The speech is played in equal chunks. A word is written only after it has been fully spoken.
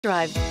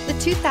Drive the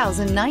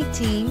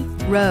 2019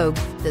 Rogue.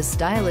 The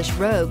stylish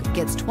Rogue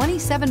gets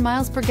 27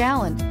 miles per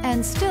gallon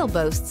and still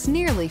boasts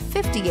nearly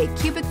 58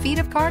 cubic feet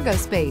of cargo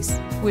space.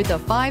 With a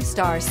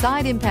 5-star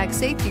side impact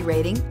safety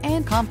rating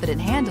and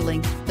confident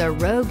handling, the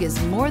Rogue is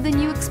more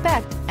than you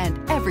expect and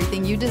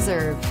everything you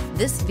deserve.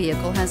 This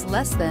vehicle has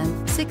less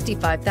than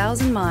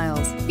 65,000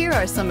 miles. Here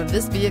are some of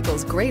this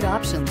vehicle's great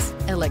options: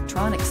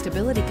 electronic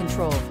stability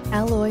control,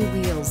 alloy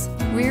wheels,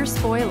 rear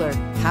spoiler,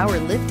 power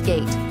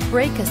liftgate,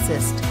 brake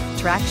assist,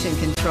 traction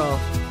control,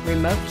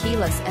 remote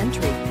keyless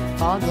entry,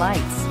 fog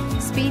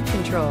lights, speed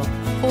control,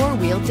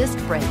 4-wheel disc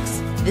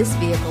brakes. This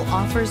vehicle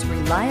offers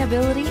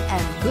reliability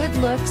and good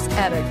looks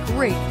at a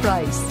great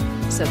price.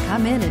 So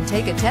come in and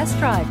take a test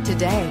drive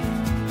today.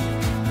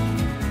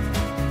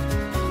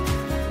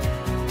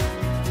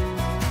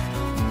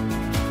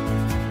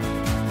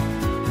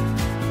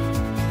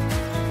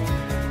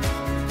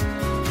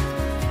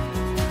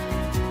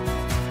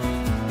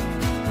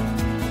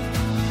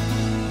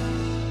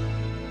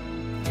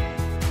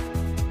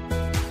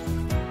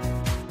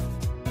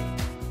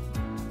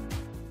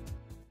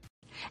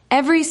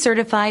 Every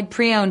certified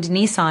pre-owned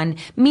Nissan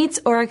meets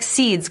or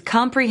exceeds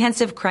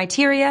comprehensive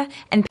criteria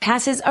and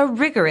passes a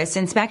rigorous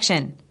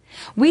inspection.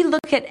 We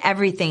look at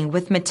everything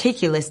with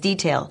meticulous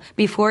detail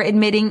before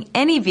admitting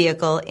any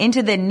vehicle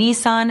into the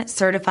Nissan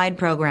Certified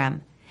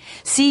program.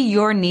 See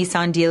your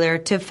Nissan dealer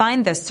to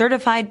find the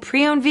certified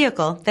pre-owned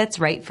vehicle that's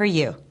right for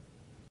you.